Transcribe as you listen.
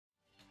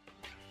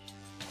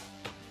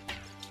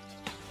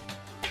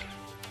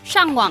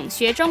上网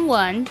学中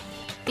文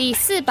第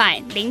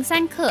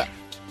403课。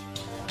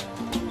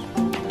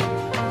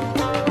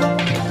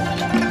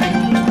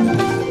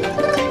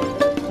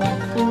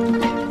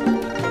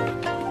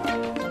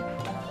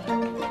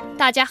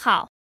大家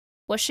好，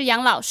我是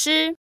杨老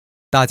师。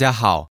大家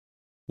好，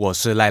我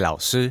是赖老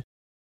师。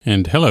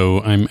And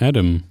hello, I'm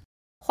Adam.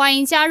 欢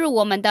迎加入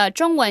我们的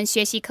中文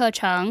学习课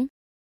程。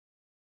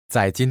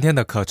在今天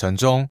的课程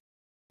中，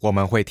我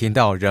们会听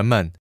到人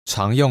们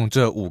常用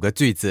这5个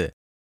句子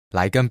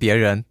来跟别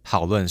人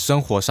讨论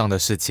生活上的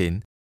事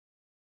情。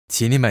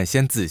请你们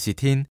先仔细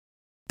听，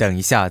等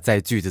一下在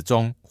句子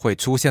中会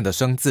出现的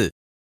生字。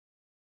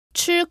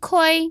吃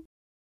亏，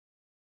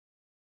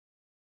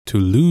 To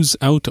lose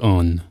out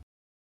on.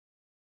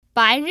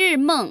 白日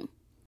梦，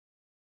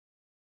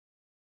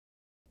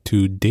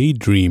 To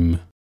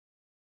daydream.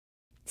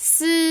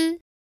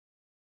 思，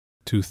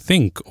 To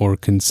think or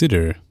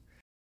consider.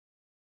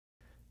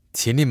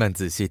 请你们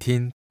仔细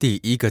听第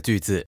1个句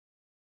子。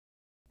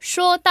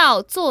说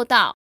到做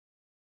到。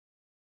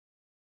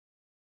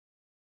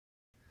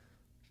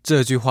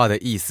这句话的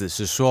意思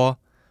是说，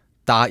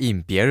答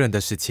应别人的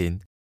事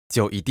情，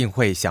就一定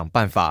会想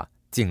办法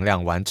尽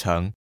量完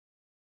成。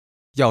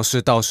要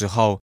是到时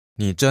候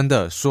你真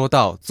的说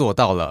到做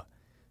到了，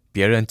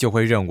别人就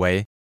会认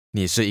为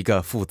你是一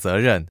个负责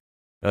任，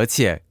而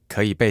且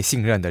可以被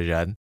信任的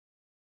人。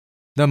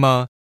那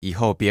么以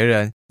后别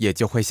人也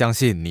就会相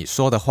信你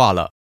说的话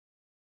了。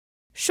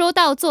说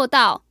到做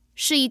到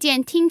是一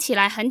件听起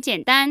来很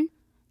简单，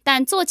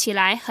但做起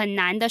来很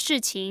难的事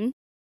情。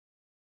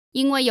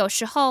因为有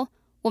时候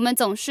我们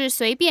总是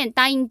随便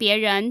答应别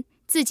人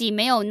自己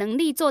没有能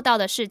力做到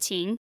的事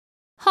情，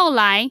后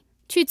来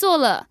去做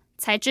了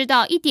才知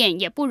道一点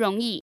也不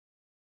容易。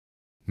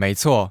没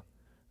错，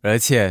而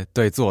且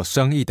对做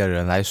生意的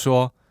人来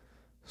说，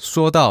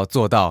说到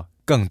做到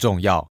更重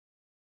要。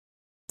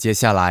接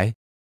下来，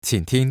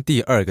请听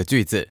第2个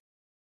句子。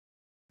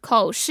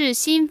口是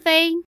心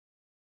非，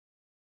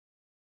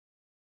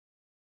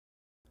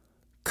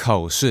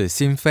口是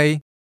心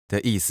非的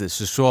意思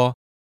是说，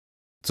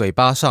嘴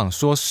巴上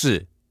说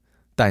是，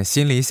但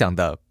心里想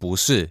的不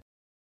是。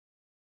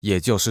也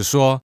就是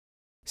说，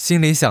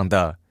心里想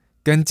的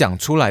跟讲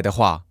出来的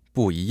话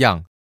不一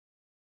样。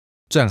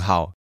正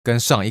好跟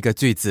上一个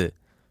句子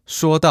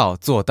说到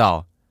做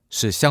到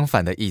是相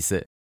反的意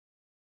思。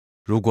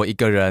如果一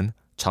个人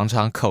常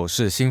常口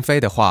是心非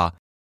的话，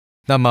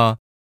那么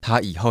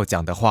他以后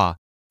讲的话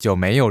就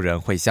没有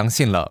人会相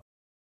信了。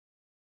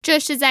这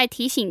是在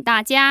提醒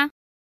大家，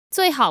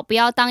最好不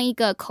要当一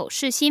个口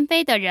是心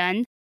非的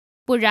人，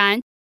不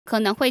然可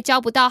能会交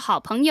不到好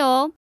朋友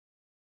哦。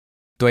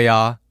对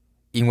啊，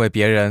因为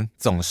别人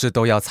总是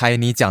都要猜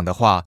你讲的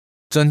话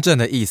真正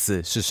的意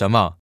思是什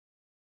么，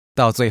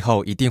到最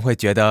后一定会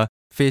觉得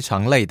非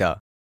常累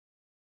的。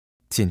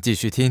请继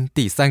续听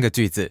第3个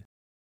句子。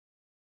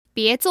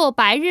别做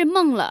白日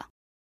梦了。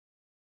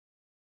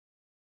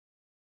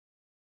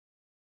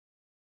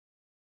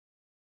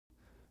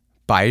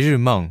白日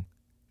梦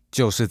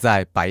就是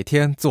在白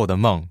天做的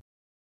梦，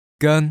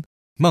跟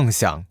梦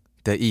想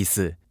的意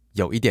思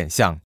有一点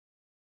像。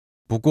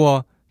不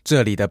过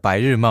这里的白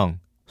日梦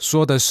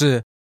说的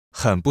是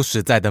很不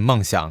实在的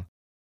梦想，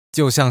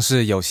就像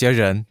是有些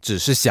人只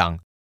是想，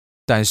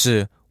但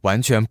是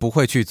完全不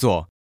会去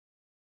做。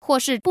或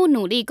是不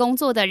努力工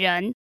作的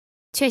人，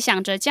却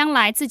想着将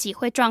来自己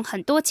会赚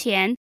很多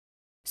钱，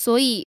所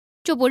以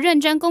就不认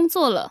真工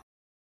作了。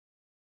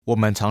我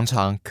们常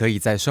常可以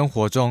在生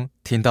活中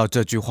听到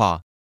这句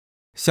话，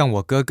像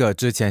我哥哥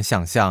之前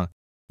想象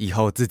以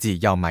后自己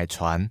要买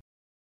船，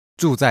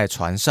住在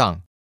船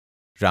上，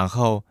然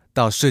后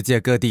到世界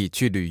各地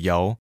去旅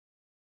游。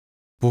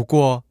不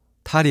过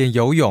他连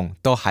游泳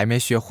都还没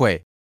学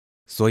会，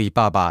所以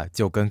爸爸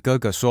就跟哥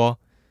哥说，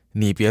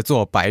你别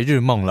做白日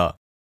梦了。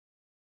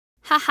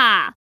哈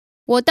哈，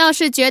我倒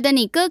是觉得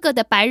你哥哥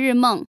的白日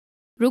梦，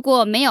如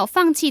果没有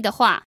放弃的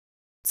话，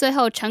最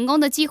后成功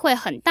的机会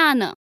很大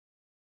呢。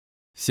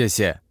谢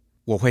谢，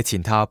我会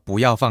请他不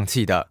要放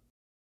弃的。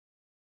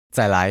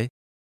再来，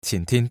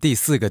请听第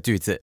4个句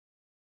子。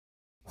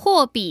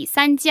货比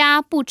三家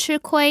不吃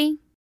亏。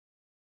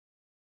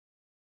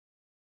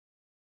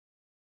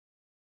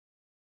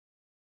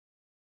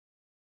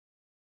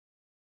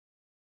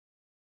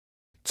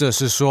这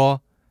是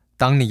说，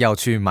当你要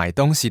去买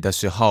东西的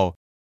时候，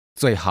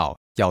最好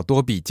要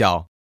多比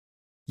较，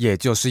也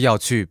就是要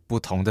去不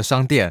同的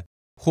商店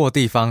或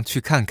地方去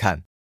看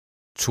看。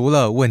除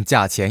了问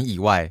价钱以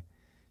外，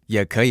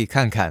也可以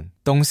看看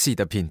东西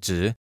的品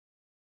质，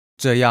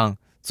这样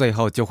最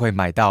后就会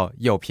买到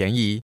又便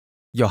宜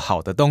又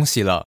好的东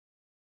西了。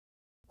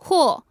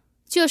货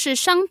就是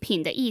商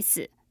品的意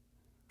思，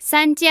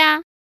三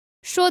家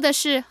说的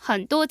是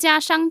很多家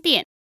商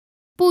店，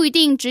不一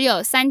定只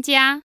有3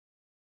家。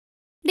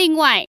另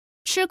外，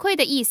吃亏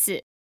的意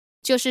思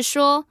就是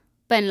说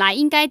本来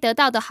应该得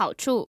到的好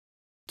处，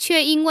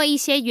却因为一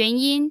些原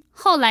因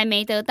后来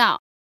没得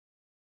到。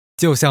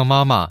就像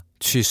妈妈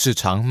去市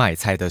场买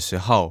菜的时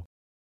候，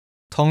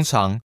通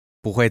常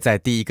不会在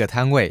第一个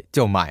摊位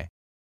就买，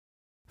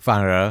反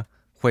而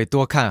会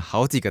多看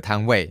好几个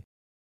摊位，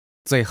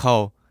最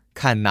后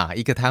看哪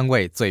一个摊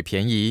位最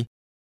便宜，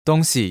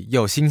东西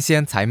又新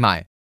鲜才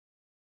买。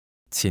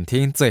请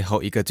听最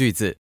后一个句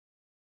子。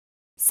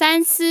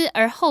三思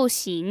而后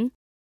行。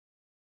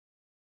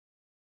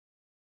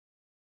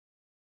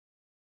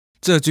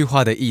这句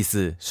话的意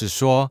思是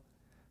说，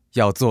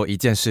要做一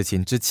件事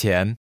情之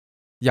前，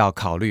要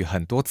考虑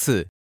很多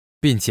次，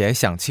并且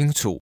想清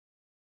楚，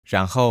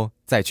然后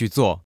再去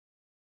做。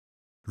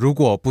如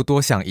果不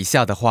多想一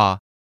下的话，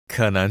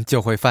可能就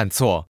会犯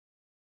错，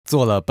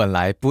做了本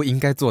来不应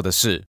该做的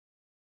事。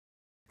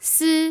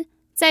思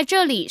在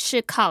这里是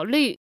考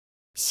虑、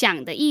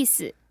想的意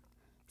思。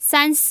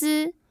三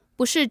思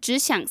不是只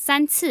想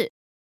3次，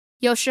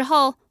有时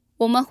候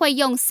我们会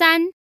用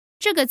3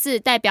这个字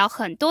代表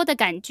很多的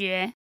感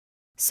觉，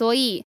所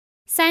以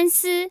三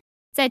思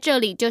在这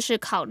里就是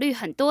考虑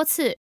很多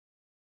次。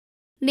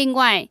另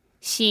外，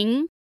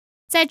行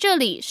在这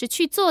里是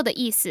去做的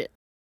意思。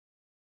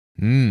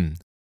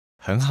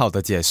很好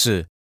的解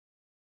释。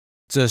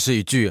这是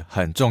一句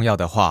很重要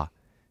的话，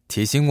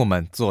提醒我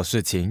们做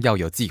事情要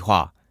有计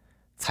划，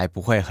才不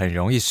会很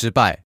容易失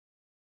败。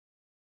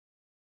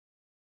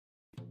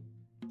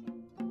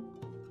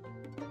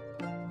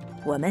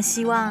我们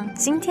希望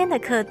今天的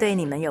课对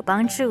你们有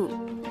帮助。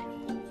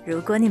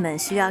如果你们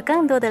需要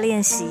更多的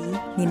练习，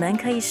你们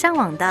可以上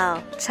网到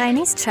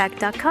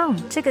ChineseTrack.com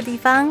这个地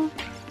方。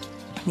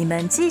你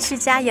们继续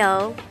加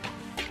油！